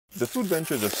The food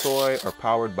ventures of Soai are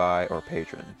powered by our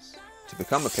patrons. To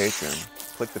become a patron,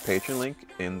 click the patron link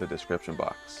in the description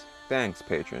box. Thanks,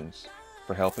 patrons,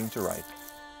 for helping to write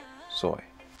Soai.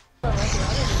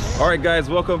 Alright guys,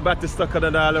 welcome back to Stuck on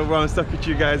the Dollar, where I'm stuck with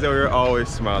you guys and we're always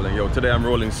smiling. Yo, today I'm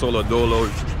rolling solo dolo.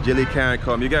 Jilly can't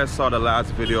come. You guys saw the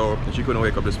last video and she couldn't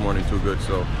wake up this morning too good,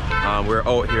 so we're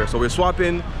out here. So we're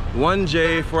swapping one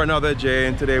J for another J,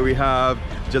 and today we have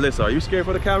Jalissa. Are you scared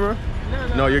for the camera?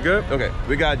 No, you're good? Okay,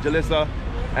 we got Jalissa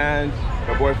and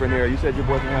her boyfriend here. You said your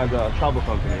boyfriend has a travel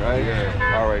company, right?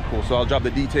 Yeah. Alright, cool. So I'll drop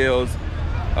the details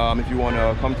if you want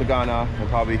to come to Ghana and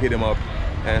probably hit him up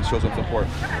and show some support.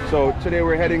 So today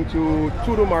we're heading to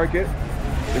Tudu market.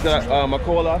 Is that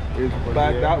Makola is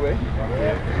back that way?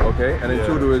 Okay, and then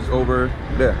Tudu is over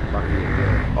there.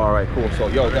 Alright, cool. So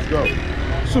yo, let's go.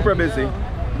 Super busy.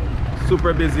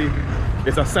 Super busy.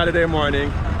 It's a Saturday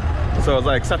morning. So it's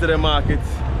like Saturday market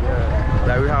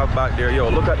that we have back there. Yo,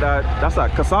 look at that. That's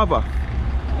like cassava.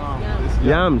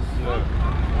 Yams.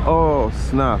 Oh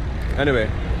snap. Anyway,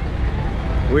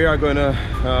 we are gonna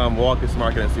walk this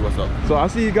market and see what's up. So I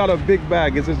see you got a big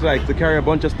bag. Is this like to carry a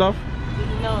bunch of stuff?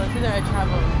 No, it's in our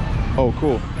travel. Oh,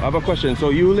 cool. I have a question. So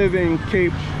you live in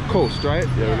Cape Coast, right?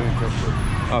 Yeah, we live in Cape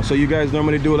Coast. So you guys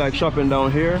normally do like shopping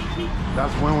down here?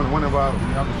 That's whenever we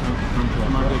have to come to the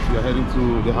market, we are heading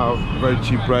to, they have very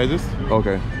cheap prices.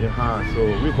 Okay. Yeah, so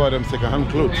we call them second-hand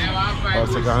clothes or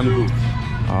second-hand goods.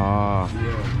 Ah.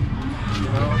 Yeah.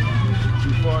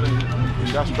 Before the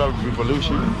Industrial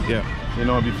Revolution, you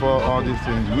know, before all these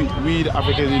things, we the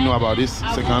Africans didn't know about this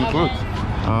second-hand clothes.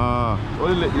 Ah.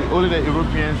 Only the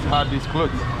Europeans had these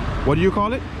clothes. What do you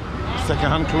call it?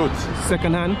 Second-hand clothes.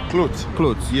 Second-hand? Clothes.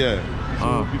 Clothes. Yeah.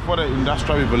 So before the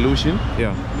Industrial Revolution,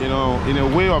 you know, in a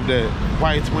way of the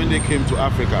whites when they came to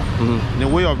Africa, in a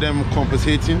way of them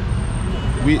compensating,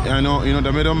 you know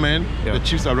the middlemen, the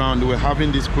chiefs around, they were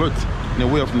having these clothes in a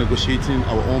way of negotiating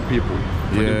our own people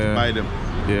for them to buy them.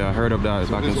 Yeah, I heard of that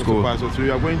back in school. So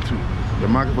we are going to the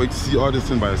market for you to see all this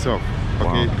thing by yourself.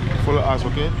 Okay, follow us,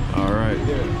 okay? All right.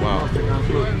 Wow.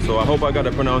 So I hope I got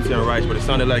the pronunciation right, but it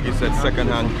sounded like you said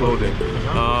second-hand clothing.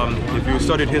 If you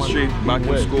studied history back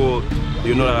in school,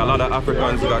 you know that a lot of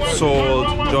Africans got sold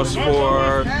just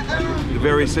for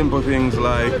very simple things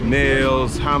like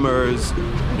nails, hammers,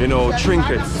 you know,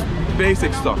 trinkets,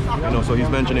 basic stuff. You know, so he's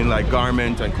mentioning like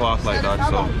garment and cloth like that.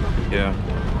 So yeah,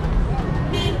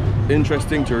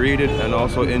 interesting to read it, and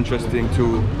also interesting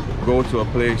to go to a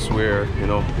place where, you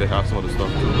know, they have some of the stuff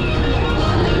too.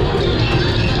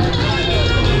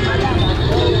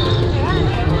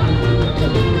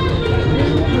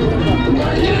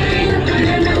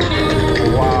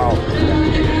 Wow.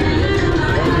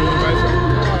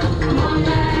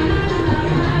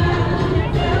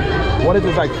 What is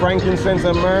this, like frankincense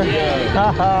and myrrh?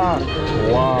 Haha.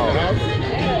 Wow.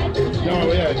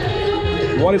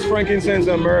 What is frankincense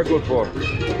and myrrh good for?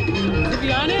 To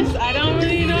be honest, I don't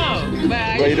really know, but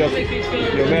I just make it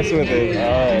feel you're messing with it.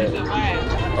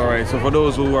 Alright. Alright, so for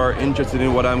those who are interested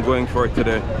in what I'm going for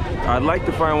today, I'd like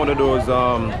to find one of those,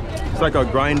 it's like a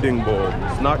grinding bowl.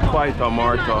 It's not quite a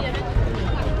mortar,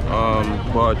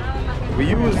 but we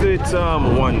use it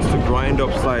once to grind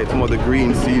up like some of the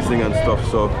green seasoning and stuff.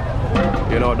 So,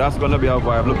 you know, that's gonna be our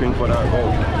vibe. Looking for that.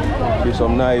 Oh, be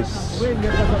some nice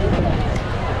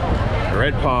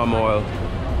red palm oil.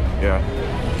 Yeah.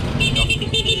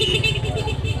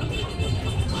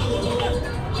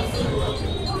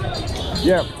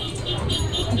 Yeah,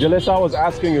 Jalissa, I was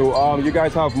asking you, you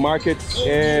guys have markets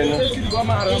in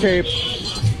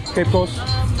Cape Coast?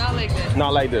 Not like this.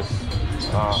 Not like this.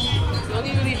 We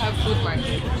only really have food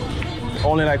markets.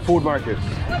 Only like food markets?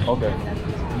 Okay.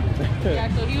 Yeah,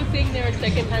 so he was saying there are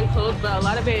second-hand clothes, but a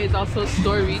lot of it is also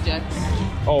store rejects.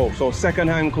 Oh, so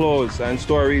second-hand clothes and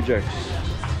store rejects.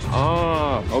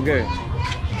 Ah, okay.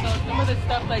 So some of the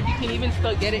stuff, like, you can even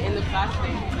still get it in the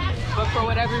plastic, but for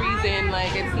whatever reason,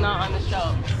 like, it's not on the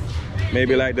shelf.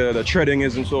 Maybe like the treading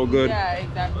isn't so good. Yeah,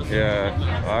 exactly.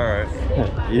 Yeah, all right.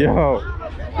 Yo,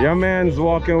 your man's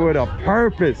walking with a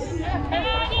purpose.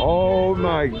 Oh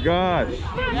my gosh,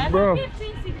 bro,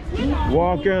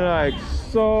 walking like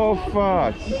so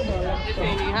fast. Listen,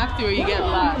 you have to or you get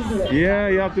lost. Yeah,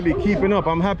 you have to be keeping up.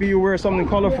 I'm happy you wear something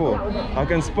colorful. I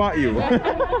can spot you.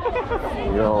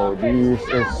 Yo, this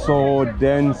is so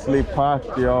densely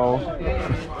packed, yo.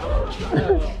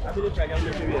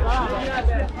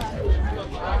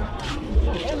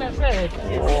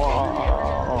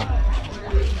 Wow.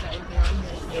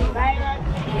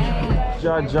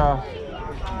 Jaja.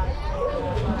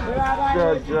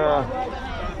 Jaja.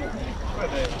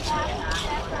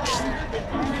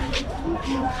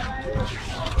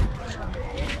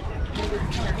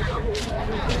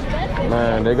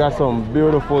 Man, they got some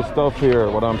beautiful stuff here,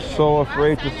 but I'm so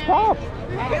afraid to stop.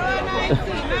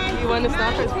 You want to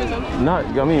stop us for something?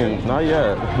 Not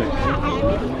yet.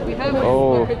 We have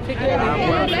Oh. particular.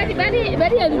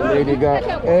 Lady got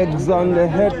eggs on the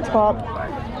head top.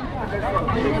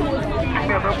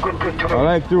 I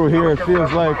like through here. It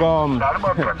feels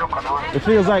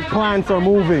like plants are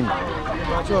moving.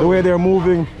 The way they're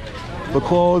moving the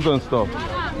clothes and stuff.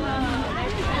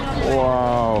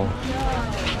 Wow.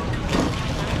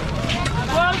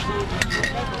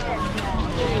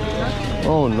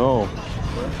 Oh no.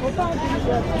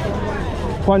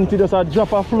 Panty just a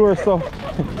drop a floor so.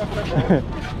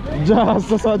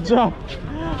 Just a drop.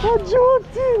 A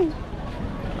joking.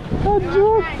 A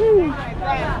joking.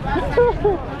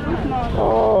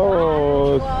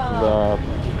 Oh stop.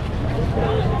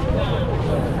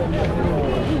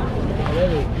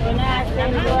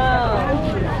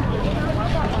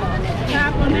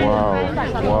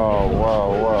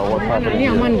 Wow. What's happening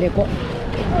here?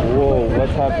 Whoa,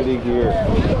 what's happening here?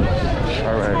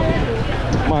 Alright.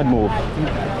 Mad move.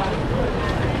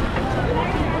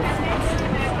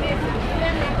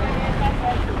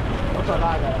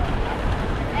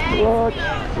 What?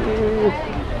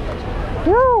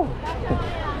 Woo!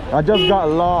 I just got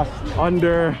lost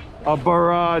under a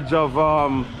barrage of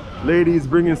ladies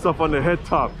bringing stuff on the head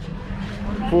top.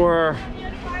 For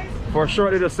a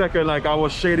short little second, like I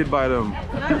was shaded by them.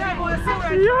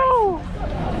 Yo!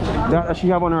 That she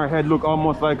have on her head look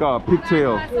almost like a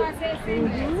pigtail.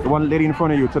 The one lady in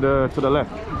front of you to the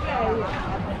left.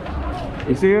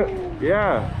 You see it?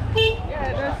 Yeah.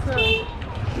 Yeah, that's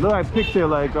Look like pigtail,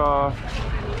 like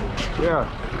yeah.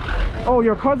 Oh,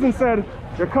 your cousin said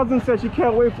she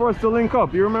can't wait for us to link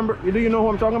up. You remember? Do you know who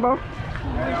I'm talking about?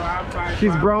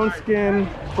 She's brown skin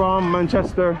from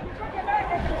Manchester.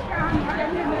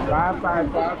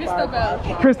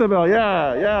 Christabel,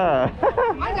 yeah. you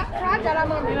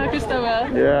know Christabel.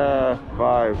 Yeah,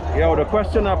 5. Yo, the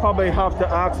question I probably have to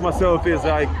ask myself is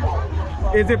like,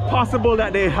 is it possible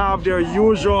that they have their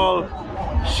usual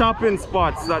shopping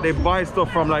spots that they buy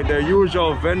stuff from, like their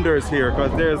usual vendors here?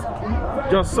 Because there's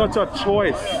just such a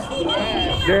choice.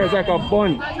 There's like a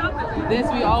bunch.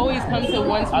 We always come to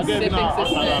one specific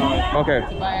system. Okay.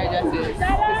 To buy our dresses. This is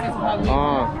how we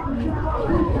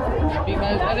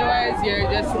because otherwise you're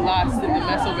just lost in the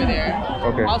mess over there.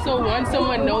 Okay. Also, once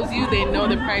someone knows you, they know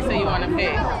the price that you want to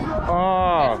pay.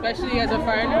 Especially as a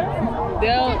foreigner,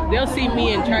 they'll see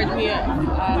me and charge me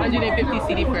 150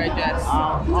 CD for a dress,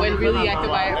 when really I could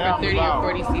buy it for 30 or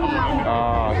 40 CD.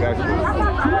 Gotcha.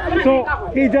 So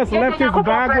he just left his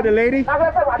bag with the lady?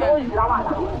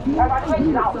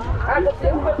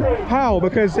 How?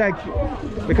 Because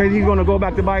he's gonna go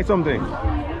back to buy something.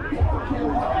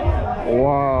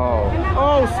 Wow.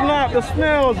 Oh snap, the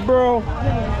snails, bro.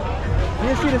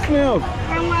 You see the snails?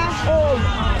 Oh,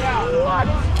 what?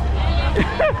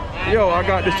 Yo, I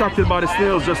got distracted by the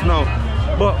snails just now.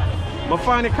 But I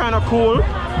find it kind of cool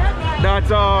that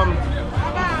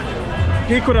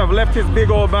he could have left his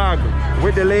big old bag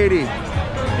with the lady,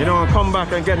 you know, and come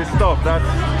back and get his stuff. That's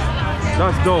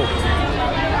dope.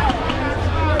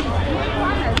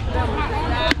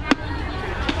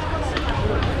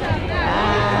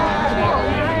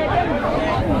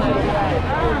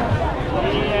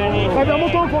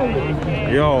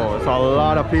 Yo, it's a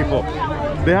lot of people.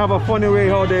 They have a funny way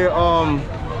how they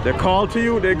call to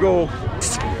you. They go.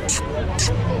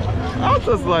 I was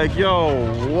just like, yo,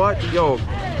 what? Yo,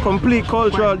 complete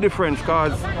cultural difference.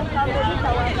 Cause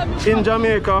in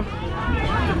Jamaica,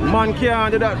 man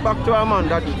can't do that back to a man.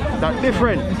 That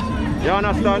different. You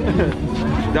understand?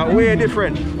 That way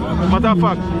different. Matter of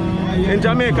fact, in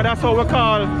Jamaica, that's how we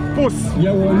call puss.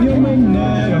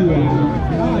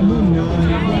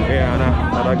 Yeah, and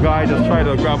a guy just tried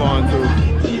to grab onto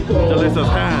Jalissa's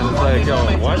hand. It's like, yo,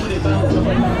 what?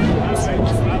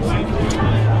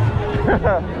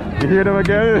 You hear them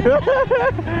again?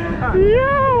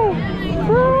 Yo,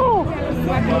 bro.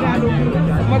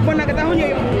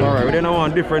 Alright, we didn't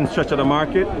want different stretch of the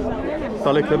market. It's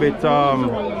a little bit a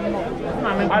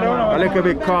little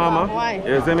bit calmer.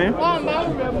 You see me?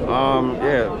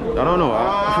 Yeah, I don't know.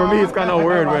 For me, it's kind of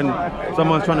weird when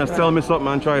someone's trying to sell me something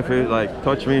and try to like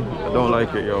touch me. I don't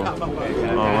like it, yo.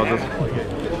 I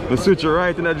just switch it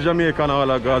right in that Jamaican and all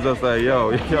that. I was just like,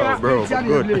 yo, bro, I'm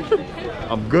good.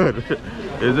 I'm good.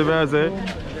 You see what I say?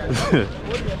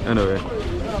 Anyway,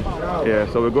 yeah.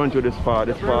 So we're going to this part.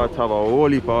 This part have a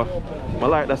whole heap of. I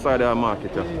like that side of the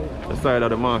market, yeah. The side of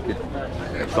the market.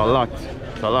 It's a lot.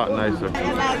 It's a lot nicer.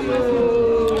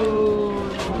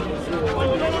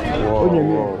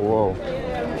 Whoa.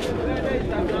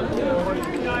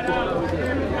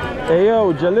 Hey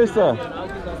yo, Jalissa.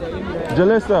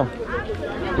 Jalissa,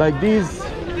 like these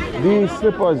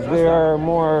slippers, they're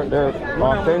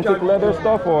authentic leather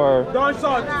stuff or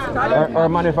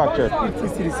manufactured?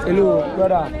 Hello,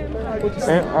 brother.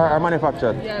 Are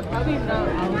manufactured? Yeah, probably not.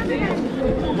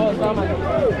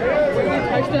 When you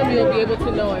touch them, you'll be able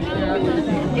to know if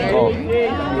they're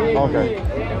okay.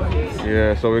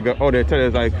 Yeah, so we got, they tell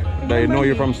us like, they know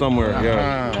you're from somewhere.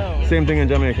 Yeah. Same thing in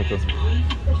Jamaica too.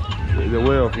 It's a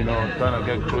way of, you know, trying to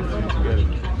get close to you to get it.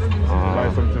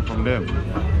 Buy something from them.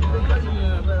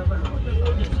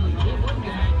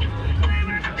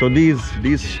 So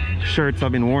these shirts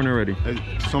have been worn already?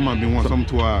 Some have been worn, some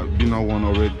two are been not worn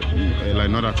already. Like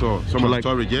not at all. Some are like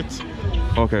storage yet.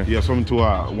 Okay. Yeah, some two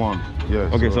are worn. Yeah.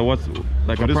 Okay, so what's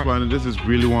like for this one? This is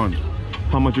really worn.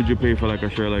 How much would you pay for like a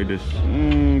shirt like this?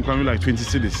 Can be like 20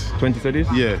 cedis. 20 cedis?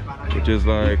 Yeah. Which is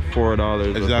like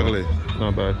 $4. Exactly.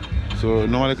 Not bad. So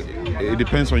normally it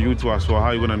depends on you too as well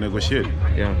how you're gonna negotiate.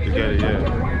 Yeah. To get it, yeah.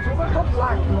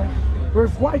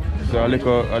 So a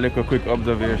little quick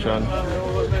observation.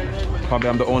 Probably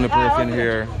I'm the only person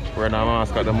here wearing a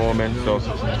mask at the moment, so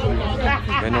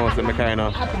I know so I kind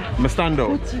of stand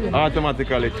out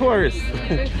automatically. Tourist.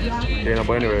 You know,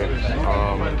 but anyway,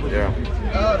 yeah,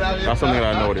 that's something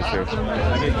that I noticed here.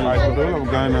 Like for those of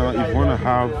Ghana, if you want to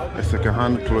have a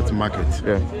second-hand clothes market,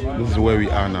 this is where we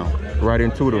are now. Right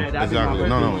in Tudu. Exactly.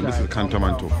 No, this is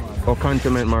Kantamanto. Oh,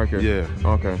 Kantamanto market. Yeah.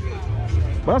 Okay.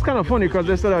 But that's kind of funny because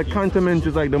they said that Kantamanto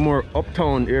is like the more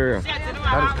uptown area.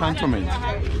 That is Kantamanto.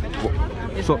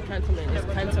 It's so, not Kantamanto, it's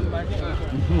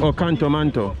Kantamanto. Oh,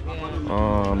 Kantamanto.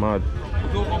 Oh, mad.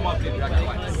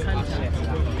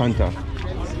 Kanta.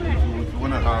 If you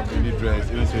want to have any dress,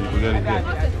 anything, you can get it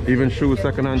here. Even shoes,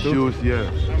 second-hand too? Shoes, yeah.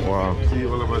 Wow. See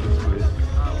all about this place.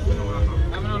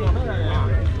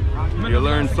 You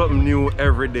learn something new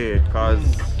every day, because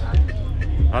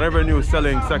I never knew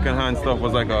selling second-hand stuff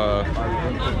was like a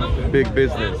big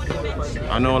business.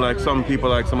 I know like some people,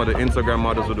 like some of the Instagram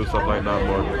models will do stuff like that,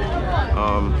 but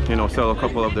you know, sell a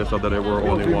couple of their stuff that they were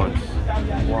only once.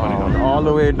 Wow. All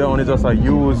the way down is just a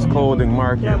used clothing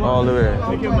market, all the way.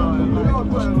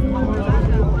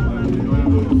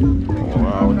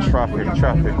 Wow, traffic.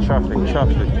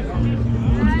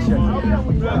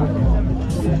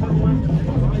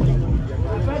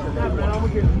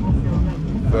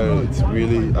 But it's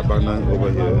really abundant over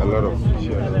here, a lot of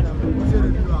shit.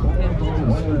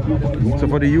 So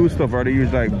for the used stuff, are they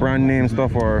use like brand name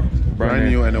stuff or brand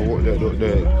new and the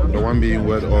one being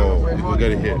wet, or you can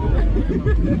get it here.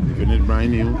 If you need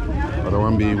brand new or the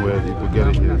one being wet, you can get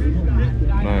it here.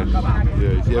 Nice. Yeah,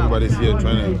 you see everybody's here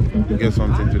trying to get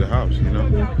something to the house, you know?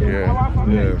 Yeah.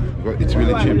 Yeah, but it's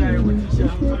really cheap.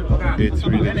 It's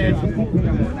really cheap.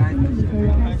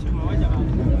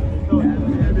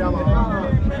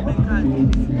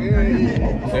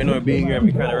 So, you know, being here,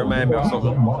 it kind of reminds me of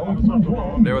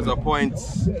something. There was a point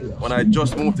when I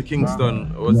just moved to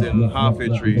Kingston, I was in Halfway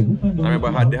Tree. I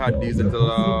remember they had these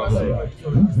little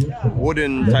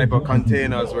wooden type of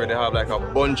containers where they have like a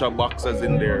bunch of boxes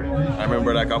in there. I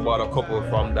remember like I bought a couple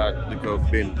from that little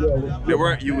bin. They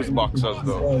weren't used boxes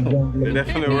though. They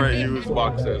definitely weren't used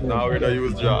boxes. Now we're not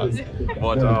used jars.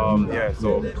 But yeah,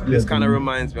 so this kind of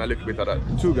reminds me a little bit of that.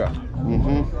 Tuga.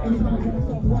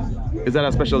 Is that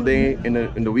a special day in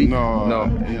the week? No.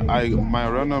 My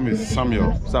real name is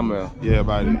Samuel. Samuel. Yeah,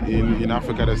 but in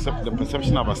Africa, the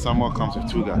perception of a Samuel comes with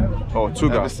Tuga. Oh,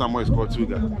 Tuga. Every Samuel is called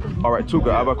Tuga. All right,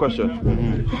 Tuga. I have a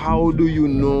question. How do you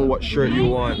know what shirt you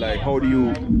want? Like, how do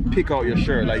you pick out your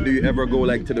shirt? Like, do you ever go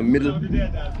like to the middle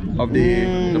of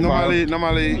the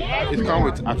normally it comes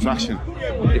with attraction.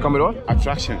 It comes with what?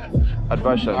 Attraction.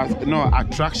 Attraction.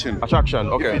 Attraction. Attraction.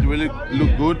 Okay. If it really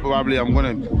look good, probably I'm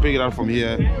gonna pick it up from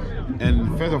here.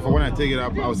 And first of all, when I take it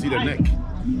up, I'll see the neck.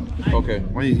 Okay.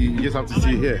 When you just have to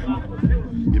see here.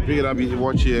 You pick it up, you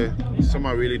watch here. Some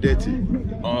are really dirty.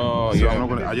 Oh, so yeah.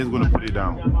 I'm just gonna put it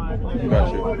down.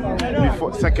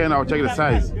 Gotcha. Second, I'll check the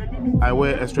size. I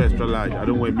wear extra large. I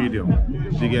don't wear medium.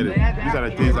 You get it? These are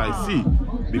the things I see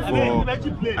before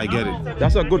I get it.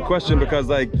 That's a good question because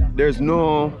like there's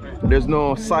no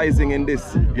sizing in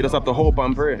this. You just have to hope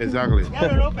and pray. Exactly. So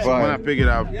when I pick it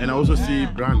up, and I also see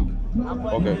brand.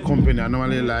 Okay. Company I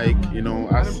normally like, you know,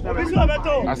 as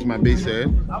my base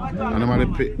said, I normally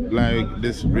pick like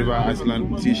this River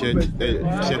Iceland t-shirt. The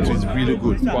shirt is really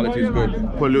good. Quality is good.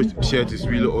 Polo shirt is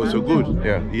really also good.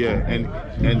 Yeah. Yeah, and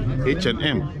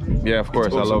H&M. Yeah, of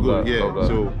course. I love that. Yeah, love that.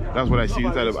 So that's what I see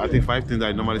inside of. I think 5 things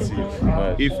I normally see.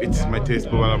 If it's my taste,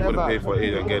 probably I'm gonna pay for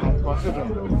it and get it.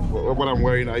 What I'm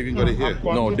wearing, I even got it here.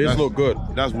 No, this look good.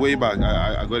 That's way back.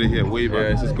 I got it here way back.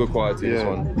 Yeah, this is good quality. Yeah. This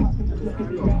one.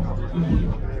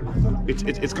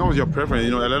 It comes with your preference,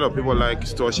 you know. A lot of people like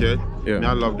store shirt, Yeah.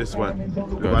 I love this one.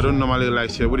 Gotcha. I don't normally like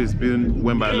share what is being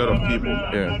worn by a lot of people.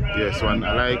 Yeah. Yeah, so I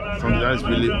like something that's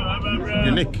really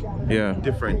unique. Yeah.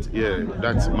 Different. Yeah,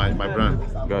 that's my brand.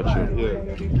 Gotcha.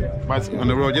 Yeah. But on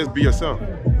the road, just be yourself.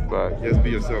 But just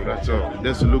be yourself, that's all.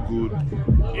 Just look good.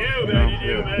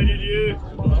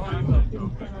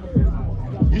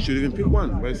 You should even pick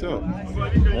one by yourself.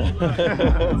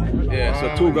 Yeah, so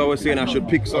Tuga was saying I should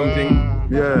pick something.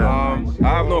 I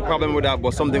have no problem with that,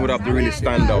 but something would have to really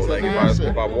stand out. Like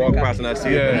if I walk past and I see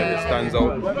it, then it stands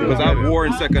out. Because I've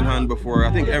worn second hand before.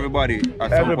 I think everybody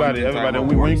at some point in time.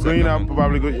 When you're growing up,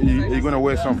 probably you're gonna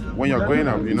wear some when you're growing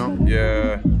up, you know?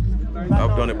 Yeah.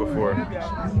 I've done it before,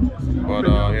 but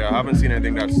yeah, I haven't seen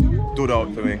anything that stood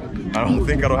out to me. I don't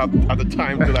think I don't have the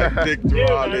time to like dig through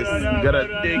all this. You gotta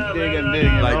dig and dig.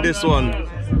 Like this one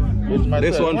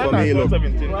for me, look,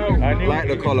 I like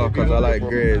the color because I like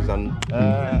grays and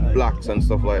blacks and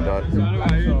stuff like that.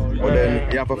 But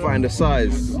then you have to find the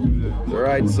size, the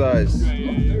right size.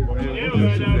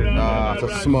 It's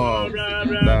a small,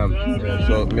 damn.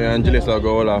 So me and Julius will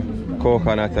go all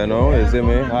coconut, you know, you see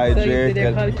me? Hydrate. So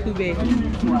they're called Kube.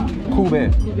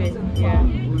 Kube? Kube, yeah.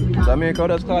 Jamaica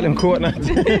just call him coconut.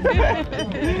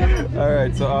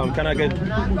 Alright, so can I get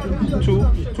two?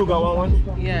 Tuga one?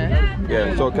 Yeah.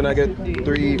 Yeah, so can I get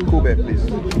 3 Kube, please?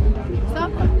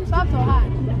 Soft or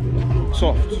hard?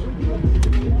 Soft.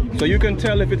 So you can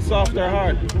tell if it's soft or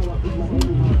hard.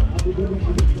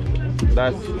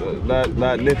 That's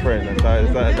different.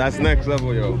 That's next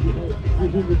level, yo.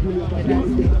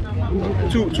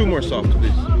 Two more soft,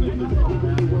 please.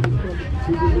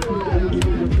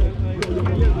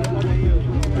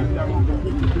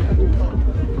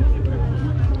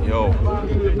 Yo,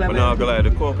 but now go like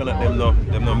the coconut,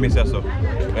 them no miss us up.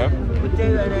 Yeah?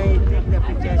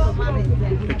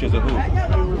 Pictures of who?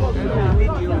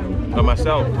 Of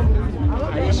myself.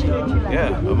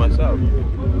 Yeah, of myself.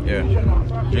 Yeah.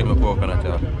 Drink my coconut,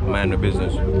 mind the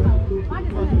business.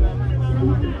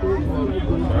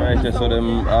 Alright, so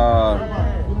them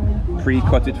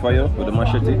pre-cut it for you with the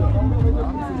machete.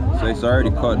 So it's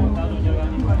already cut.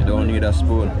 You don't need a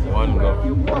spoon. One go.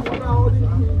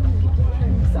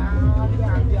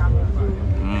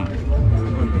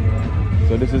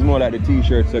 So this is more like the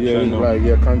t-shirt section. Yeah, now. Like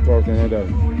can't talk and all that.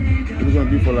 It's gonna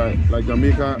be for like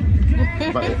Jamaica,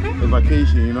 but a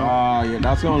vacation, you know. Yeah,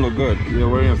 that's gonna look good. You're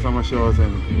wearing your summer shorts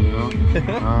and you know.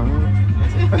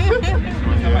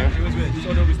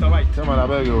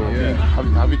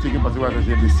 Have you taken particular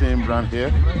the same brand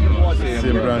here?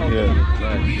 Same brand here.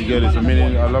 Right. You get it. So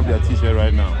meaning I love their t-shirt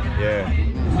right now. Yeah.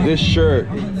 This shirt,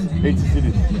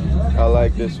 I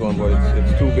like this one, but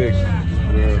it's too big.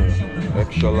 Yeah.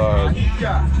 Extra large.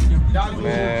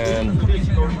 Man.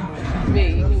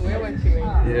 Wait, you can wear one too,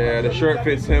 right? Yeah, the shirt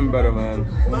fits him better, man.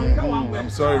 I'm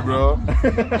sorry, bro.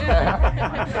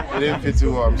 It didn't fit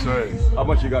too well, I'm sorry. How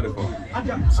much you got it for?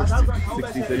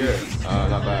 60 cities. Yeah.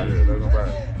 Not bad.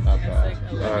 Not bad.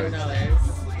 Alright.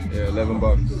 Yeah,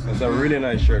 $11. It's a really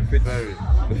nice shirt. Fits.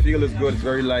 The feel is good. It's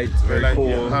very light, very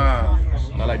cool. I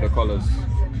like the colors.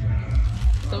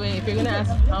 So wait, if you're gonna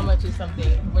ask how much is something,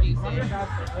 what do you say?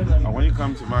 When you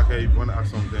come to market, if you want to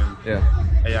ask something,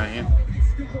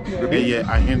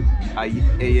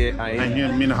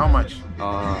 mean how much?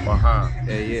 Yeah,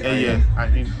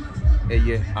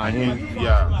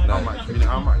 how much? Mean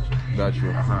how much? Got you.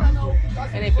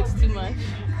 And if it's too much?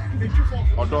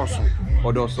 Odoso.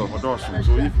 Odoso.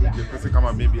 So if the person come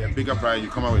out maybe a bigger price, you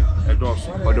come out with a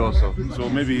Odoso. So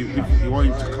maybe if you want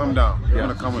him to come down, you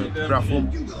want to come with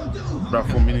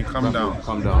Brafo meaning come down.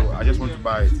 So I just want to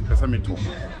buy it. So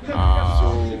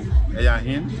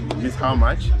Eyahin means how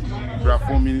much?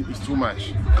 Brafo meaning it's too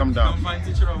much. Come down.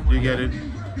 You get it?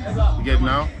 You get it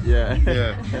now? Yeah.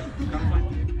 Yeah.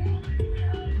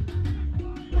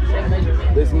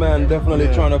 This man definitely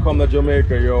trying to come to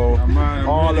Jamaica, yo.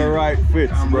 All the right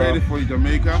fits, I'm bro. ready for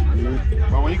Jamaica.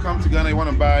 But when you come to Ghana, you want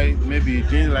to buy maybe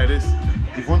jeans like this.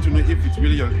 If you want to know if it's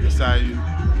really your size, you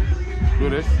do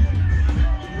this.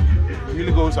 It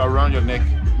really goes around your neck,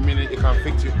 meaning it can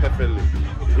fit you perfectly.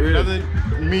 If it doesn't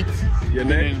meet your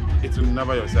neck, it's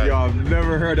never your size. Yo, I've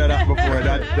never heard of that before.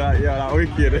 that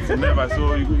wicked. It's never.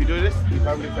 So you do this, you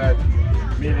have this size,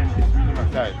 meaning it's really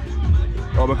my size.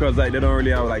 Oh, because like they don't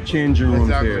really have like changing rooms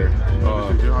here. They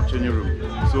don't have changing room.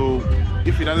 So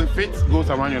if it doesn't fit, goes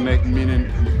around your neck, meaning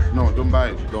no, don't buy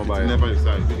it. Don't buy it. Never your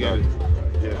size. You get it?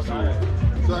 Yeah.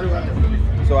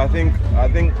 So I think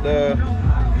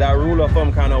that rule of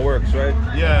thumb kind of works, right?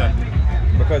 Yeah.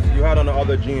 Because you had on the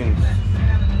other jeans,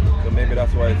 so maybe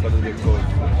that's why it doesn't get close.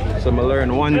 So I'm gonna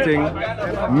learn one thing: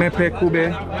 mepe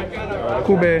kube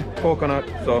coconut.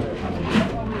 So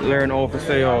learn how to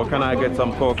say, oh, can I get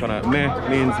some coconut? Me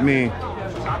means me.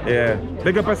 Yeah,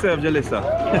 big up yourself, Jalissa.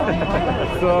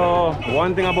 So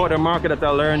one thing about the market that I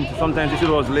learned, sometimes you see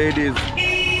those ladies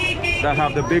that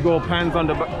have the big old pans on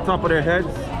the top of their heads.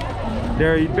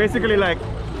 They're basically like,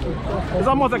 it's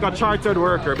almost like a chartered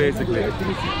worker basically,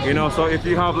 you know. So if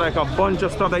you have like a bunch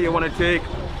of stuff that you want to take,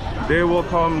 they will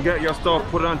come get your stuff,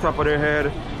 put it on top of their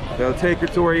head, they'll take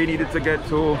it to where you need it to get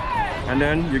to, and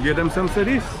then you give them some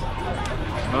cities.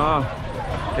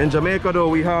 In Jamaica though,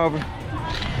 we have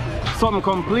something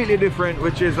completely different,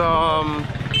 which is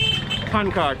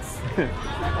hand carts.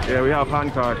 Yeah, we have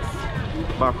hand carts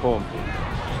back home.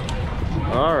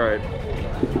 All right,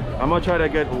 I'm gonna try to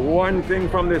get one thing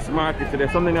from this market today,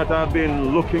 something that I've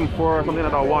been looking for, something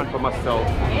that I want for myself.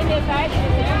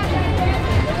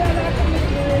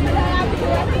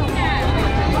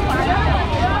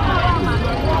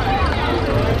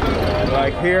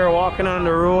 Like here, walking on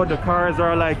the road, the cars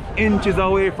are like inches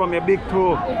away from your big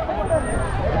toe.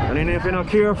 And then if you're not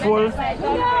careful,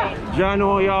 you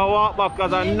know you walk back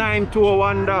as a 9-2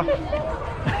 wonder.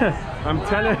 I'm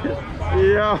telling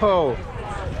you, yo,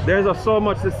 there's so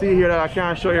much to see here that I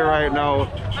can't show you right now.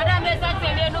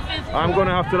 I'm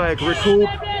gonna have to like recoup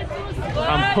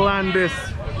and plan this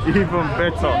even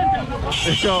better.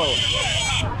 So,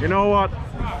 you know what?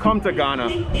 Come to Ghana.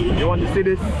 You want to see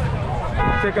this?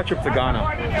 Take a trip to Ghana.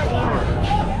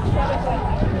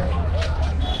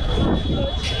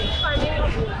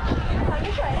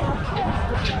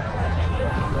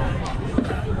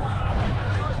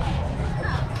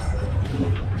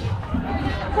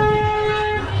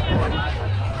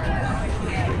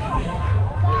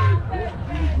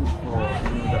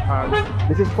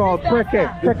 This is called preke.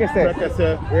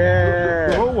 Yeah.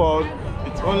 The whole world,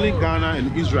 it's only Ghana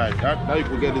and Israel that you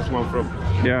can get this one from.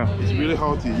 Yeah. It's really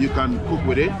healthy. You can cook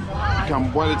with it. You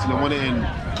can boil it in the morning and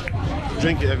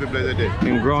drink it every blessed day.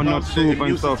 In groundnut soup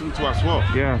and stuff. Too as well.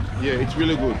 Yeah. Yeah, it's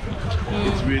really good.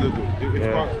 It's really good. It's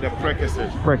called the preke.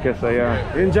 Preke,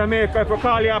 yeah. In Jamaica, if we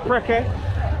call you a preke,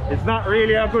 it's not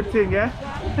really a good thing, yeah?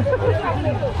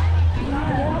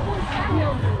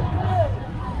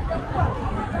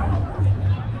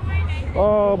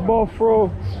 Oh,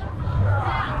 buffalo.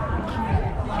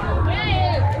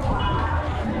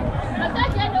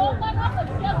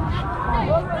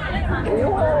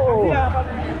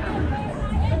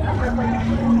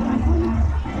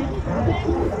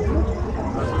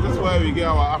 So this is where we get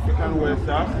our African wear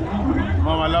stuff.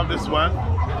 Mom, I love this one.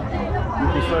 You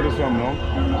prefer this one, no?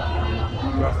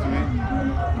 Trust me.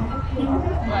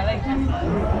 I like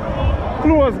this.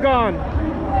 Clothes gone.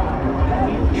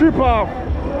 Strip off.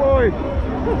 Boy.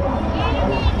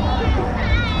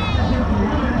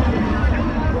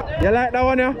 You like that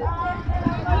one, yeah?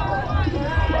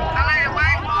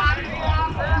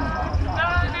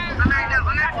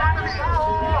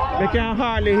 They can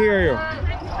hardly hear you.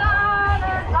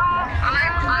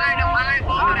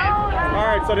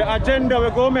 Alright, so the agenda, we're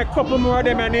going to make a couple more of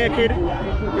them are naked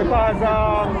because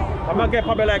I'm going to get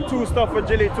probably like 2 stuff for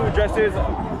Jilly, 2 dresses.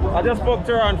 I just spoke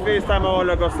to her on FaceTime a while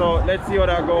ago, so let's see how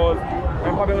that goes.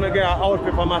 I'm probably going to get an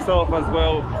outfit for myself as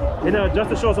well, you know, just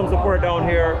to show some support down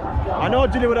here. I know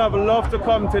Jilly would have loved to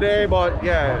come today, but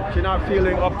yeah, she's not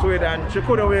feeling up to it and she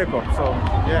couldn't wake up, so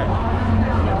yeah.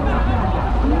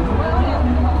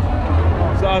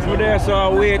 So as we're there, so I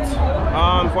wait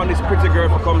for this pretty girl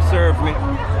to come serve me.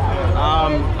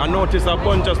 I noticed a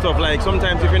bunch of stuff, like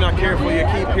sometimes if you're not careful you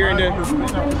keep hearing it,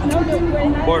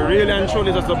 but really and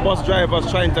truly just the bus drivers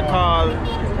trying to call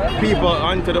people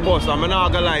onto the bus. I'm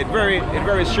not gonna lie, it's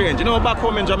very strange. You know, back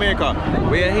home in Jamaica,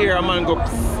 where you hear a man go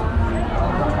psst,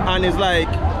 and it's like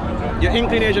your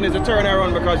inclination is to turn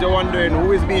around because you're wondering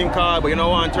who is being called, but you don't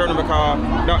want to turn because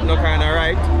that's not kind of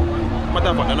right. Matter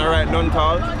of fact, they're not right, none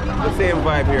tall. The same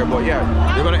vibe here, but yeah,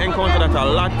 you're gonna encounter that a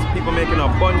lot. People making a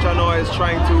bunch of noise,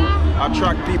 trying to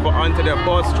attract people onto their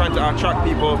bus, trying to attract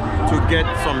people to get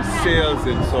some sales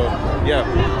in. So yeah,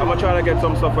 I'm gonna try to get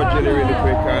some stuff for Jilly really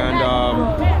quick, and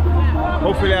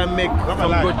hopefully I make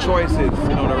some good choices,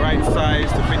 you know, the right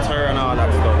size to fit her and all that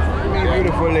stuff. Yeah.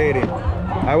 Beautiful lady.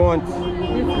 I want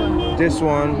this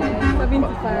one.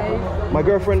 75. My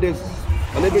girlfriend is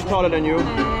a little bit taller than you.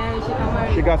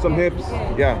 She got some hips.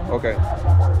 Yeah, okay.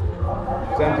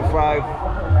 75.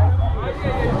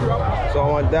 So I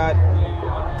want that.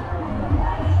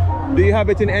 Do you have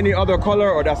it in any other color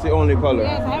or that's the only color?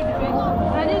 Yes, I have different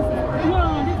color.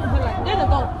 This is the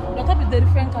top. The top is the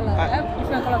different color. I have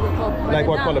different color of the top. Like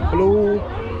what color? Blue?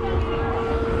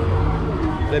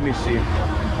 Let me see.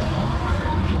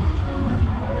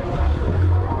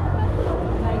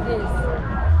 Like this.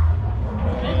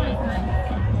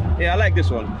 Yeah, I like this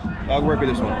one. I I'll work with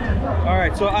this one. All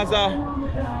right. So as a,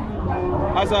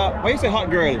 why you say hot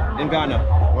girl in Ghana?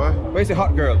 What? Why you say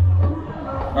hot girl?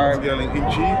 All right. Girl in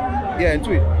Chi? Yeah, in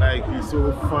tweet. Like, he's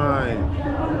so fine.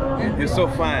 You're so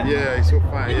fine. Yeah, he's so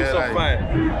fine. You're yeah, so like,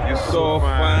 fine. You're so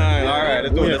fine. Yeah. All right,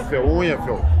 let's do this. Who you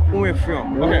feel?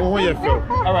 Okay.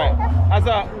 All right. As a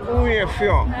Yeah, who you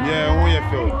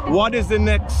feel? what is the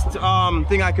next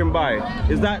thing I can buy?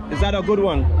 Is that a good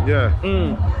one? Yeah.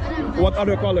 What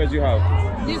other colors you have?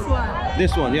 This one.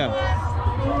 This one, yeah.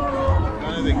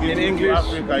 In English,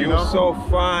 Africa, you you're know? so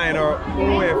fine, or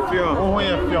Who you feel? Who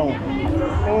you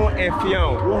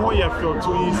feel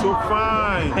too? He's so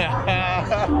fine.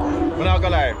 I'm not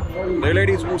gonna lie. The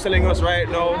ladies who selling us right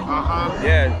now,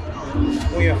 yeah.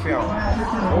 Who you feel?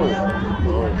 Oh.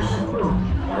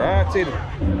 That's it.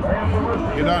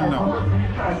 You don't know.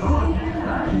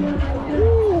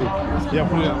 Yeah,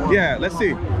 put it up. Yeah, let's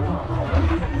see.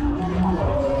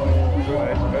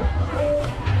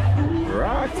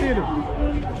 Right it.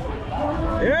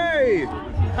 Hey!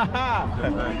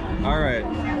 All right.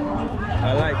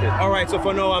 I like it. All right, so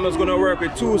for now, I'm just gonna work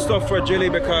with two stuff for Jilly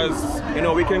because, you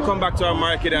know, we can come back to our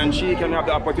market and she can have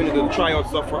the opportunity to try out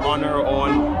stuff on her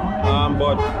own.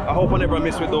 But I hope I never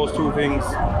miss with those two things.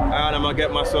 And I'm gonna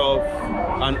get myself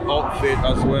an outfit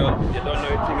as well. You don't know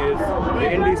the thing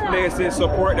is, in these places,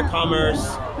 support the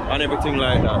commerce and everything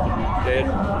like that. Then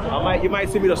you might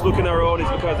see me just looking around.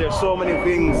 It's because there's so many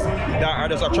things that are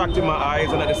just attracting my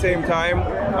eyes, and at the same time,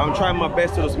 I'm trying my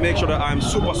best to just make sure that I'm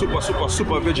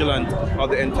super vigilant of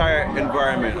the entire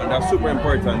environment, and that's super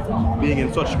important being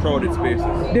in such crowded spaces.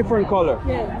 Different color.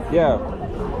 Yeah.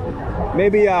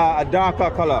 Maybe a darker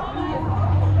color.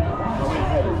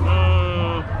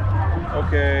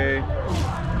 Okay.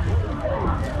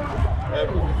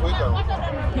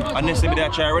 And then maybe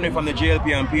that try running from the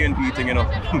JLP and PNP thing, you know.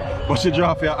 But she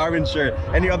drop your orange shirt.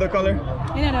 Any other color?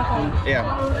 Any other color?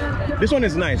 Yeah. This one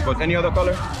is nice, but any other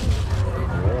color?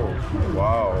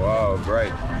 Oh, wow,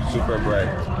 bright. Super bright.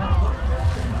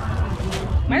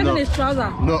 My name is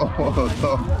trouser. No.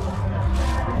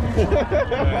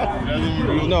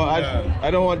 No, I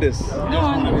don't want this.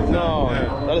 No,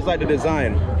 that is like the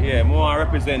design. Yeah, more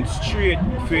represent straight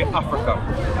free Africa.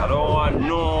 I don't want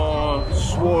no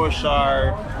swoosh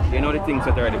or, you know, the things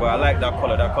that already, but I like that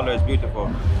color. That color is beautiful.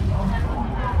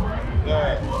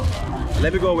 Yeah.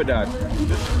 Let me go with that.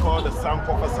 This is called the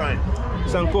Sankofa sign.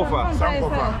 Sankofa.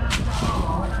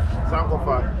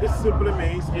 Sankofa. This simply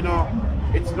means, you know,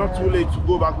 it's not too late to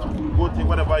go back to go take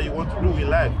whatever you want to do in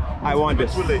life. I want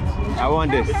this. Too late. I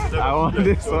want this. I want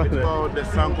this So one. it's called the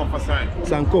Sankofa sign.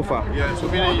 Sankofa. Yeah, so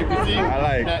meaning you can see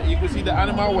that you can see the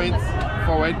animal went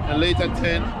forward and later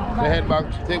turned the head back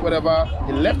to take whatever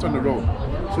he left on the road.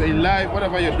 So in life,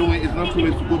 whatever you're doing, it's not too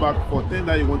late to go back for things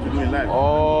that you want to do in life.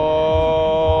 Oh,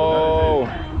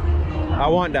 I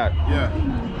want that. Yeah.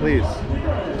 Please.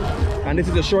 And this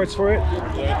is the shorts for it?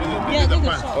 Yeah, Yeah, this is the this is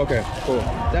pants. short. Okay, cool.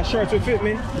 That shorts will fit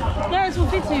me? Yeah, it will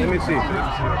fit you. Let me see.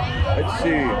 Let's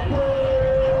see.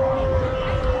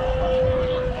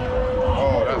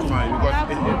 Oh, that's fine. We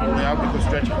have to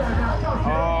stretch it.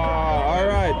 Oh, all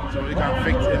right. So we can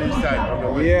fix any side of the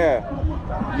way.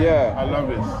 Yeah. I love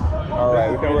this. All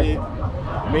right, we can work.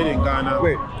 Made in Ghana.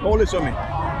 Wait, hold this on me.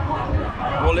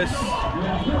 Hold this.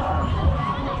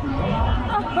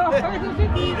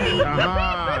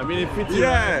 I mean, it fits you.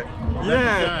 Yeah. Right?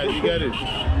 Yeah, you get it.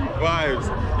 Vibes.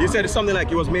 You said it's something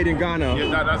like it was made in Ghana.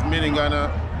 Yeah, that's made in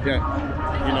Ghana.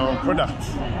 Yeah. You know, product.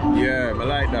 Yeah, I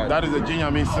like that. That is a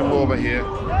Jinyami symbol over here.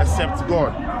 Accept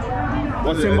God.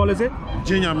 What symbol is it?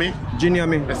 Jinyami.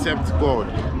 Jinyami. Accept God.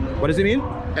 What does it mean?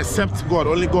 Accept God,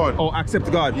 only God. Oh, accept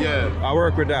God. Yeah. I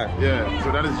work with that. Yeah,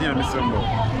 so that is Jinyami symbol.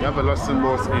 You have a lot of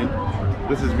symbols in.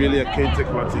 This is really a kente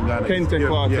cloth in Ghana. Kente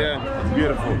cloth, yeah. It's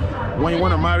beautiful. When you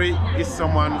want to marry, if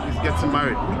someone is getting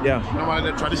married. Yeah. Normally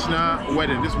the traditional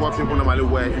wedding, this is what people normally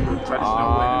wear in the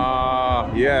traditional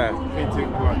wedding. Yeah. Kente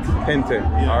cloth. Kente.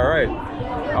 Yeah. All right.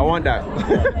 I want that.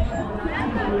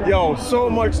 Yo, so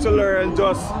much to learn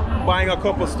just buying a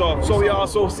couple stuff. So we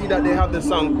also see that they have the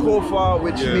Sankofa,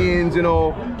 which means, you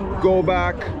know, go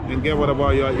back and get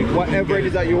whatever whatever it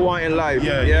is that you want in life.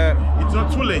 Yeah. It's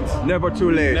not too late. Never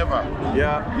too late. Never.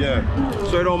 Yeah.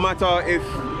 So it don't matter if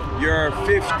you're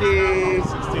 50,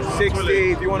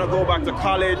 60, if you want to go back to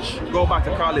college, go back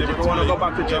to college. If you want to go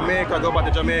back to Jamaica, go back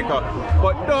to Jamaica.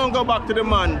 But don't go back to the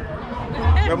man.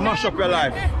 You mash up your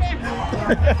life.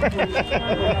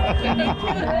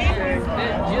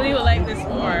 Julie will like this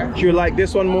more. You like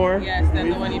this one more? Yes, than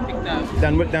the one you picked up.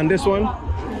 Than this one?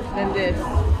 Than this.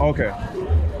 Okay.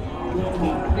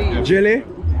 Please. Jilly?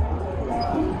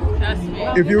 Trust me.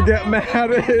 If you get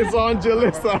mad, it's on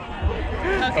Jalissa.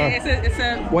 Okay, it's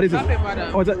a what is it?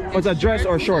 bottom. Oh, it's a dress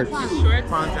or shorts? Shorts.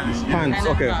 Pants, and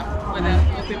okay. Top with an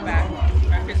open back.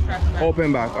 Crisscross back.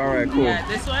 Open back, all right, cool. Yeah,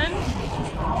 this one.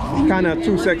 It's kind of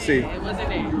too sexy. It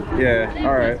wasn't it. Yeah,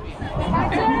 all right.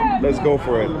 Let's go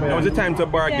for it. Now is the time to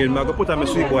bargain. I'm gonna put on my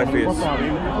sweet boy face. I'm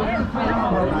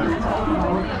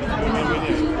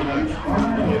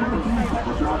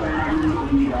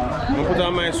gonna put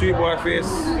on my sweet boy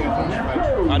face.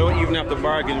 I don't even have to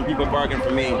bargain. People bargain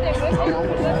for me.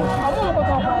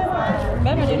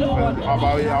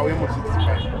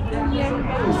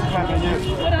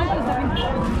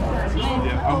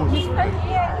 Yeah, almost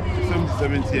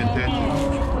 70 and 30.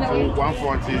 So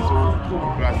 140, so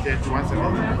plus 30, 170.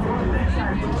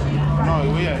 No,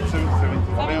 yeah, 70.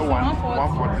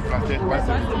 140 plus 30,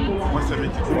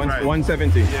 170.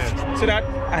 170. Yeah. So that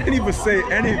I didn't even say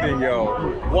anything, yo.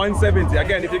 170.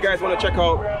 Again, if you guys want to check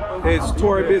out his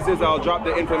tour business, I'll drop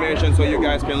the information so you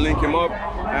guys can link him up.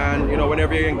 And you know,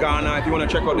 whenever you're in Ghana, if you want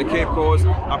to check out the Cape Coast,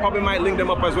 I probably might link them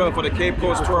up as well for the Cape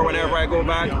Coast tour whenever I go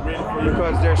back,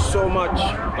 because there's so much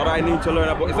that I need to learn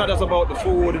about. It's not just about the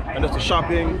food and just the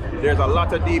shopping. There's a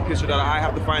lot of deep history that I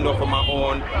have to find out for my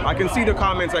own. I can see the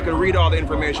comments, I can read all the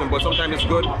information, but sometimes it's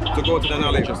good to go to the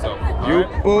knowledge yourself.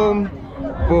 Boom.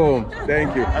 Boom.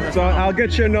 Thank you. So I'll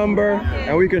get your number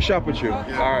and we can shop with you.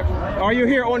 Yeah. All right. Are you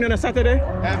here only on a Saturday?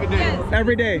 Every day.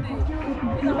 Every day?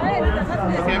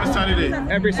 Every Saturday.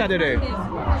 Every Saturday.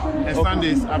 And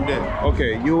Sundays up there.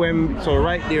 Okay, so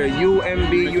right there,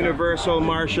 UMB Universal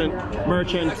Merchant.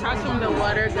 Across from the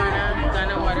water,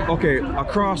 Ghana water. Okay,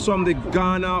 across from the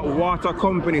Ghana Water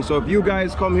Company. So if you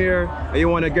guys come here and you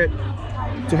want to get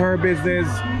to her business,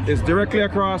 it's directly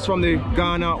across from the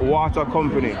Ghana Water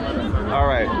Company. All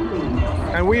right.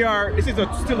 And this is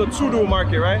still a Tudu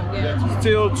market, right? Yeah.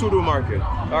 Still Tudu market.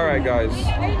 All right, guys.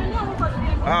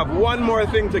 I have one more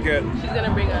thing to get. She's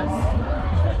gonna bring us.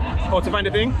 Oh, to find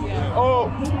the thing? Yeah. Oh,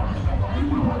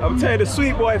 I'm telling you, the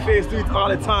sweet boy face do it all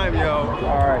the time, yo.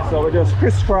 All right, so we're just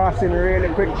crisscrossing really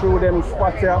quick through them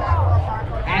spots here.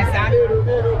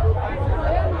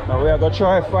 Now we are gonna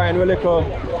try to find a little.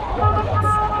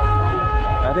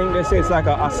 I think they say it's like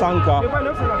a asanka.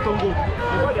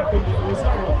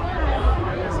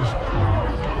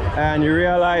 And you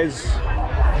realize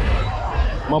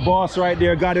my boss right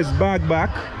there got his bag back,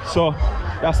 so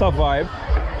that's a vibe.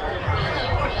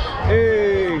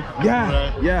 Hey,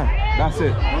 yeah, that's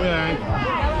it.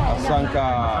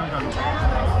 Asanka.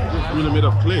 It's really made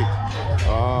of clay.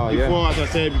 Oh, before, as I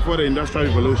said, before the Industrial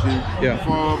Revolution,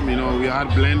 before, you know, we had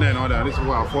blender and all that. This is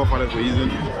what our forefathers were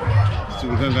using.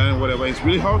 Whatever. It's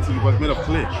really healthy because it's made of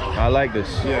clay. I like this.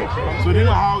 Yeah. So do you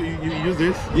know how you use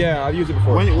this? Yeah, I've used it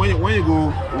before. When you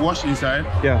go wash inside,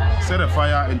 set a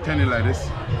fire and turn it like this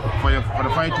for the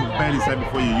fire to burn inside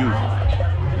before you use.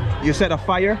 You set a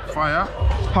fire? Fire.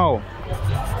 How?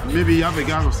 Maybe you have a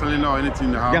gas or cylinder or anything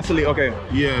in the house. Gasoline, okay.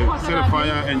 Yeah, set a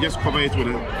fire and just cover it with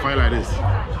a fire like this.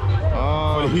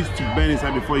 For the heat to burn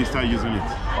inside before you start using it.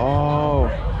 Oh.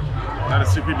 That is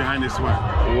secret behind this one.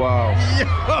 Wow.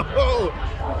 Yo!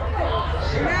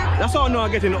 That's how I know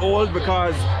I'm getting old,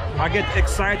 because I get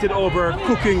excited over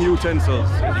cooking utensils.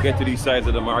 As you get to these sides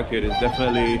of the market, it's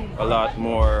definitely a lot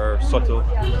more subtle.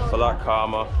 It's a lot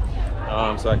calmer.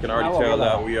 So I can already tell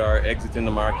that we are exiting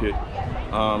the market.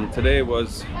 Today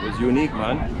was unique,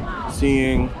 man.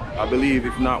 Seeing, I believe,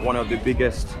 if not one of the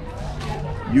biggest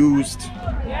used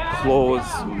clothes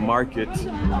market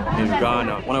in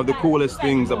Ghana. One of the coolest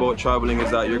things about traveling is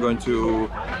that you're going to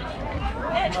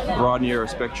broaden your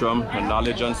spectrum and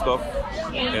knowledge and stuff,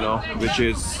 you know, which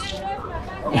is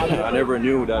I never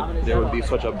knew that there would be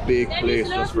such a big place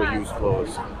just for used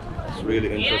clothes. It's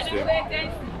really interesting.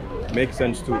 Makes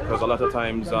sense too, because a lot of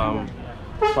times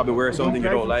probably wear something you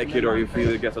don't like it, or you feel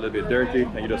it gets a little bit dirty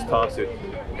and you just toss it,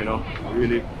 you know.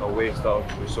 Really a waste of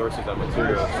resources and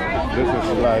materials. This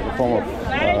is like a form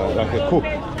of like a cook.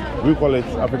 We call it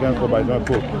African cook, but it's not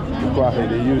cook.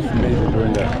 They use maize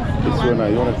during that. It's so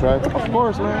nice. You want to try it? Of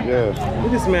course, man. Yeah.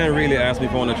 This man really asked me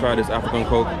if I want to try this African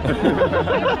coke.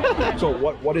 So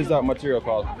what is that material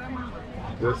called?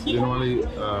 This generally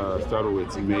started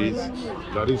with maize.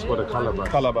 That is for the calabash.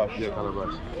 Calabash. Yeah,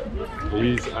 calabash. They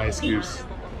use ice cubes.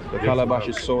 The calabash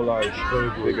is so large. Very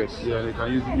good. Biggest. Yeah, you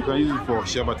can use it for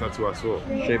shea butter too as well.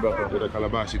 Shea butter. With the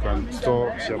calabash, you can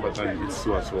store shea butter and eat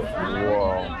too as well.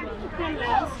 Wow.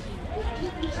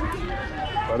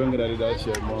 If I don't get that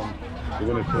shit, Mom, you're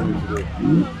gonna kill me today.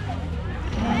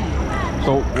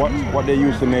 So what they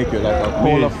use to make it? Like a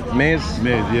bowl of maize?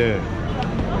 Maize, yeah.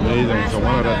 Maize and some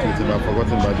one other things I've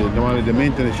forgotten, but the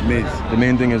main thing is maize. The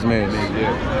main thing is maize.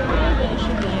 Yeah.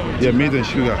 Yeah, maize and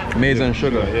sugar. Maize and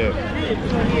sugar. Yeah.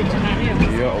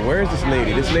 Yo, where is this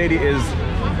lady? This lady is,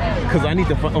 because I need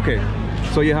to find, okay.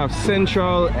 So you have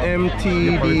Central,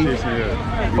 MTD,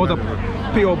 oh, the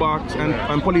PO box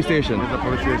and police station. It's a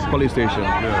police station. Police station.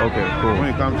 Yeah. Okay, cool. When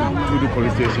you come to the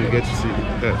police station, you get to see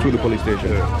To the police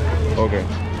station. Yeah. Okay.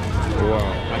 Wow.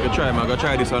 I can try, man. I can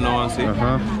try this one now and see.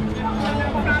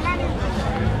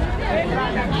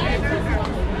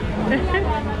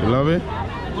 You love it?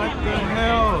 What the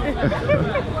hell?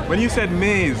 When you said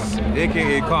maize,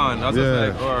 aka corn, I was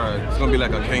just like, alright, it's gonna be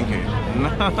like a kenke.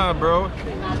 Nah, bro.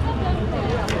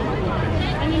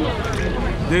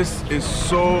 This is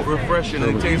so refreshing.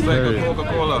 It tastes like a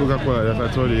Coca-Cola. Coca-Cola, that's what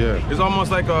I told you, yeah. It's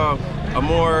almost like a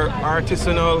more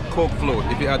artisanal Coke float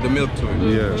if you add the milk to it.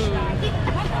 Yeah.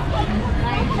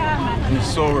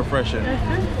 It's so refreshing.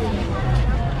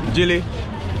 Jilly,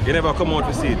 you never come out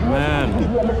to see it, man. You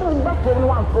love the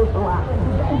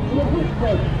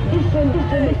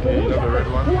red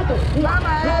one?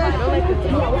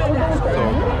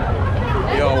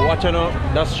 So, yo, watching out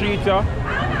that street,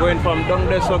 going from down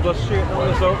there so go straight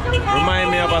down so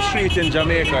remind me of a street in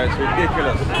Jamaica. It's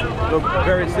ridiculous. Look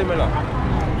very similar.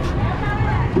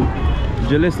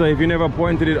 Jalissa, if you never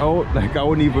pointed it out, like I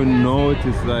wouldn't even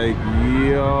notice. Like,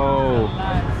 yo,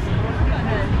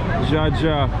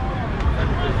 Jaja.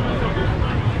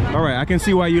 All right, I can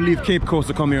see why you leave Cape Coast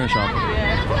to come here and shop.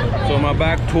 So my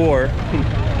back tour.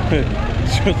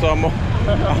 So I'm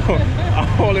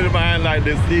holding it behind like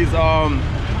this. These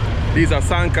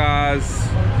asankas.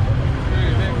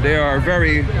 They are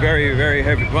very, very, very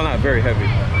heavy. Well, not very heavy.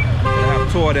 I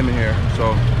have two of them here,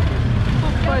 so.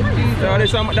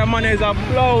 That man is a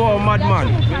blow, madman.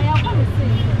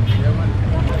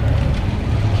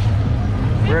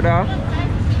 Brother.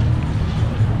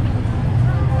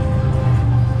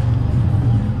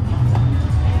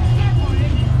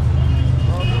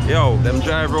 Yo, them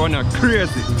driver on are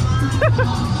crazy.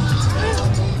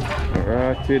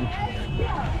 Rotted.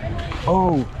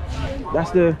 Oh,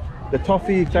 that's the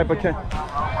toffee type of can.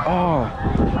 Oh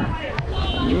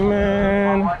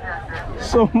man,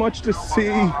 so much to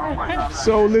see,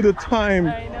 so little time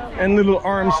and little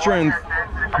arm strength.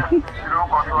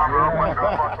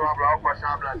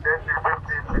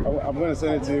 I'm gonna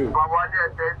send it to you.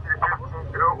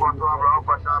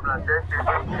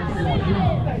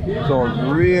 So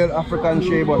real African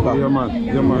shea butter. Yeah, man.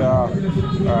 Yeah, man.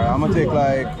 Yeah. Alright, I'm gonna take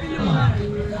like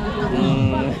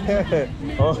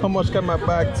oh, how much can my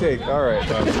bag take? Alright,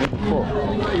 4.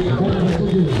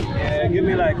 Yeah, give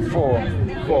me like 4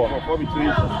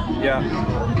 between. Yeah,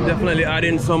 definitely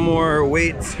adding some more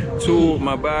weight to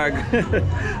my bag.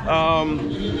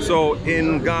 So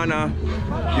in Ghana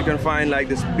you can find like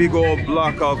this big old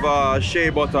block of shea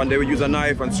butter, and they would use a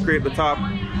knife and scrape the top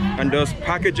and just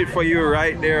package it for you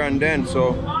right there and then.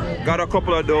 So got a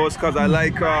couple of those because I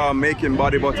like making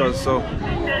body butters. So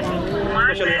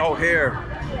especially out here,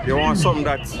 you want something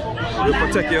that will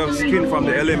protect your skin from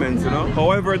the elements, you know.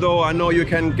 However though, I know you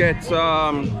can get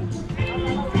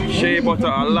shea butter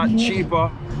a lot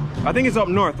cheaper. I think it's up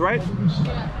north, right?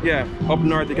 Yeah, up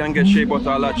north you can get shea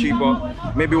butter a lot cheaper.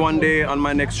 Maybe one day on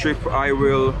my next trip I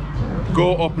will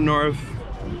go up north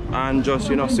and just,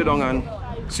 you know, sit down and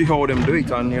see how them do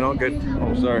it and, you know, get a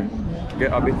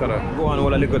bit of that. Go on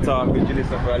with a little talk with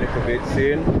Jalissa for a little bit,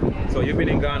 saying. So you've been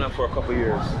in Ghana for a couple of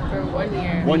years? For 1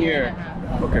 year. 1 year?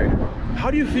 Okay. How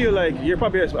do you feel like, you're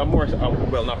probably a more,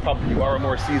 well not probably, you are a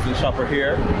more seasoned shopper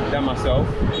here than myself,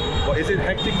 but is it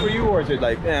hectic for you or is it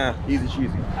like, easy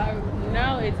cheesy?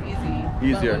 Now it's easy.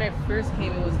 Easier. But when I first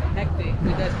came it was hectic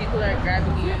because people are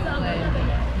grabbing you and like,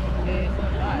 it's a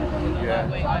lot, you know, a lot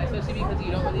going on, especially because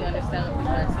you don't really understand what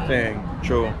people are saying.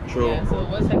 True. Yeah, so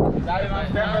what's hectic? It's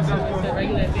a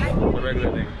regular thing. It's a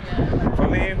regular thing. Yeah. For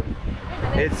me,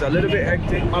 it's a little bit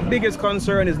hectic. My biggest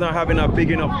concern is not having a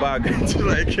big enough bag to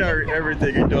like carry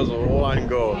everything in just one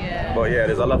go. Yeah. But yeah,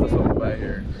 there's a lot of stuff to buy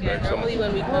here. Yeah, like normally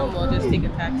when we come, we'll just take a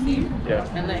taxi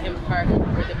and let him park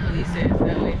where the police is.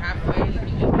 That way halfway, you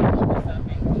can just pick up your stuff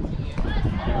and continue.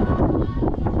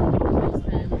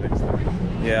 Next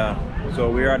time. Yeah, so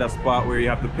we're at a spot where you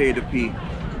have to pay the fee.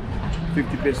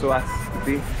 50 pesos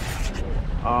fee.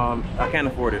 I can't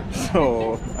afford it,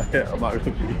 so I'm not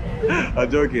gonna be. I'm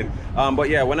joking. But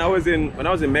yeah, when I was in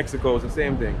Mexico, it's the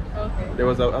same thing. Okay. I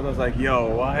was like, yo,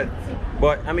 what?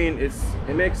 But I mean, it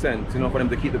makes sense, you know, for them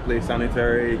to keep the place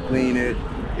sanitary, clean it,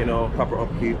 you know, proper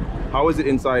upkeep. How is it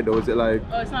inside though? Is it like?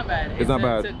 Oh, it's not bad. It's not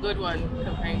bad. It's a good one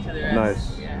comparing to the rest.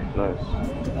 Nice. Yeah. Nice.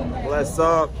 What's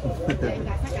up?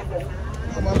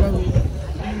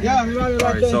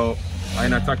 Alright, so I'm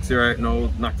in a taxi right now,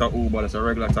 not a Uber, it's a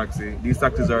regular taxi. These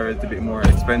taxis are a little bit more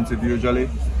expensive usually.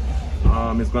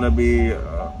 It's gonna be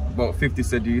about 50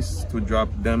 cedis to drop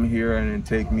them here and then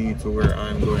take me to where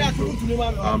I'm going to.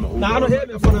 Uber, about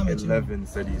 11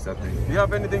 cedis, I think. Do you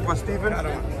have anything for Steven?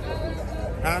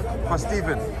 For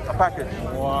Steven, a package.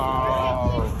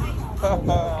 Wow.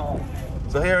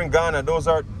 So here in Ghana,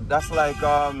 that's like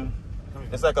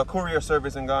it's like a courier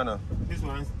service in Ghana. This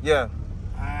one? Yeah.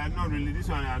 Not really. This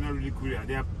one are not really courier.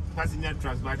 They are passenger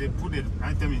trucks, but they put the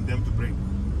item in them to bring.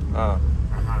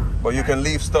 But you can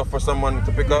leave stuff for someone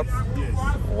to pick up? Yes.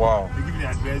 Wow. They give you the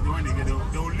address. When they get,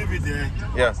 they will leave it there.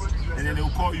 Yeah. And then they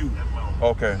will call you.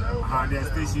 Okay. Their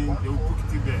station, they will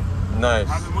put it there. Nice.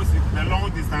 The long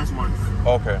distance ones.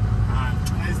 Okay.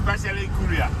 Especially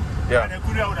courier. Yeah. And the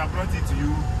courier would have brought it to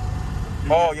you.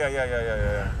 Oh,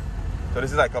 yeah. So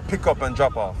this is like a pick up and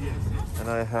drop off. Yes. And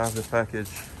I have the package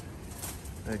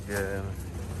again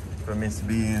for Miss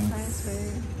Beans. Nice,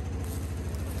 babe.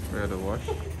 Where the wash?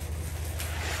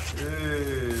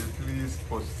 Hey, please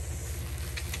post.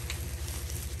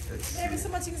 Maybe so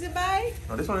much things to buy?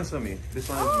 No, this one is for me. This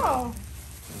one is me.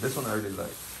 This one I really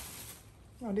like.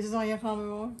 Oh, this is on your camera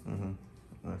roll?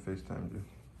 I FaceTimed you.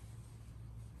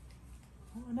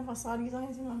 Oh, I never saw these on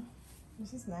it, you know.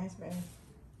 This is nice, babe.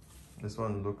 This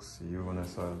one looks you when I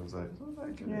saw it. I was like,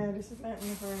 yeah, this is like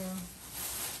me for real.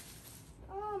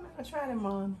 Oh, I'll try them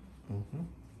on.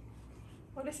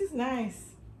 Oh, this is nice.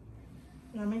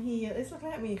 I'm here. This look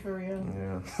like me for real.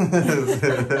 Yeah.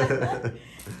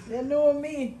 They know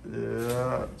me.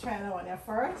 Yeah. Try that one there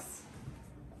first.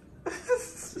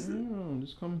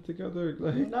 Just come together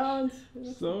like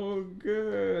so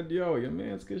good. Yo, your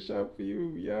man's CASHAPP for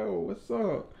you. Yo, what's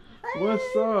up? Hey.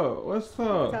 What's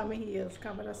up? Tell me heels,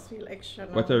 come with us feel extra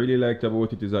now. What I really liked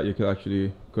about it is that you can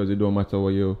actually, because it don't matter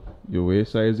what your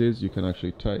waist size is, you can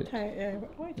actually tie it. Tight, yeah.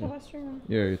 Oh, you have a string.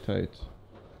 Yeah, you're tight.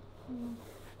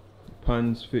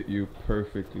 Pants fit you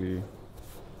perfectly.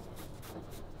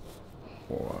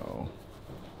 Wow.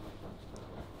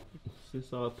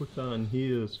 Sis, I'll put on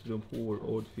heels for the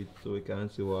whole outfit so we can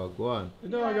see what go on. The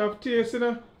dog have taste, you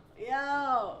know?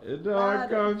 Yo! The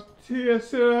dog have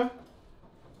taste, you know?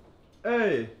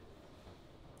 Hey!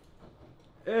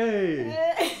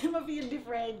 I'm a feel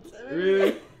different.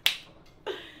 Really?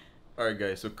 Alright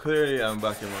guys, so clearly I'm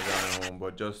back in my Ghana home,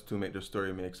 but just to make the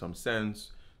story make some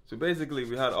sense. So basically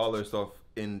we had all our stuff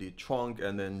in the trunk,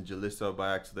 and then Jalissa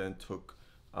by accident took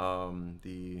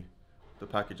the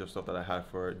package of stuff that I had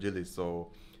for Jilly.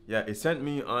 So yeah, it sent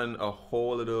me on a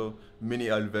whole little mini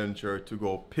adventure to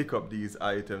go pick up these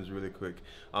items really quick.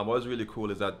 What's really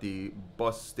cool is that the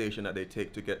bus station that they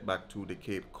take to get back to the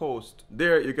Cape Coast,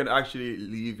 there you can actually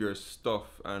leave your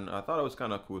stuff, and I thought it was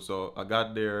kind of cool. So I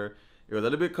got there. It was a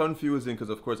little bit confusing because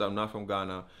of course I'm not from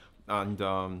Ghana,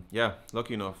 and yeah,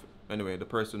 lucky enough. Anyway, the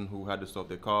person who had the stuff,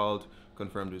 they called,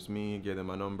 confirmed it's me, gave them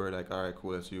my number, like, all right,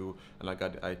 cool, it's you, and I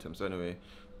got the items. So anyway,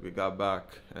 we got back,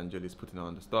 and Julie's putting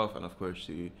on the stuff, and of course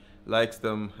she likes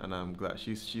them, and I'm glad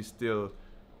she's still.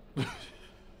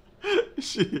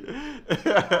 She.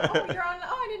 Oh, you're on.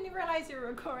 Oh, I didn't even realize you were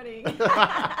recording.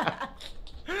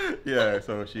 Yeah,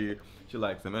 so she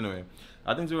likes them. Anyway,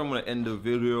 I think I'm gonna end the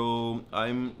video.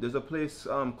 There's a place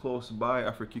close by,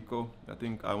 Afrikiko. I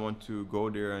think I want to go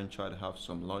there and try to have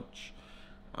some lunch.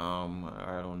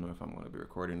 I don't know if I'm gonna be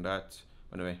recording that.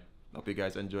 Anyway, hope you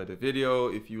guys enjoyed the video.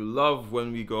 If you love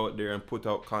when we go out there and put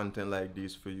out content like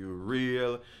this for you,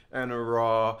 real and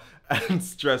raw and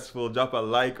stressful, drop a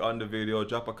like on the video,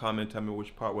 drop a comment, tell me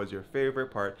which part was your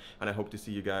favorite part, and I hope to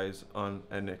see you guys on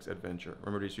our next adventure.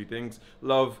 Remember these 3 things: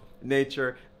 love,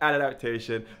 nature, and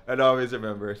adaptation, and always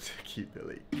remember to keep the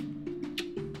leak.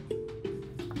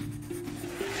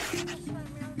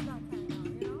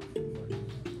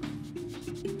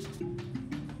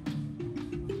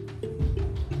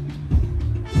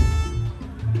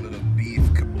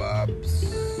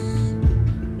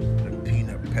 The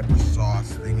peanut pepper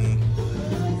sauce thingy.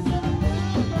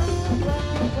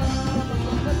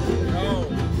 Yo,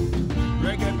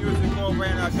 reggae music over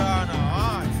in Ghana, huh?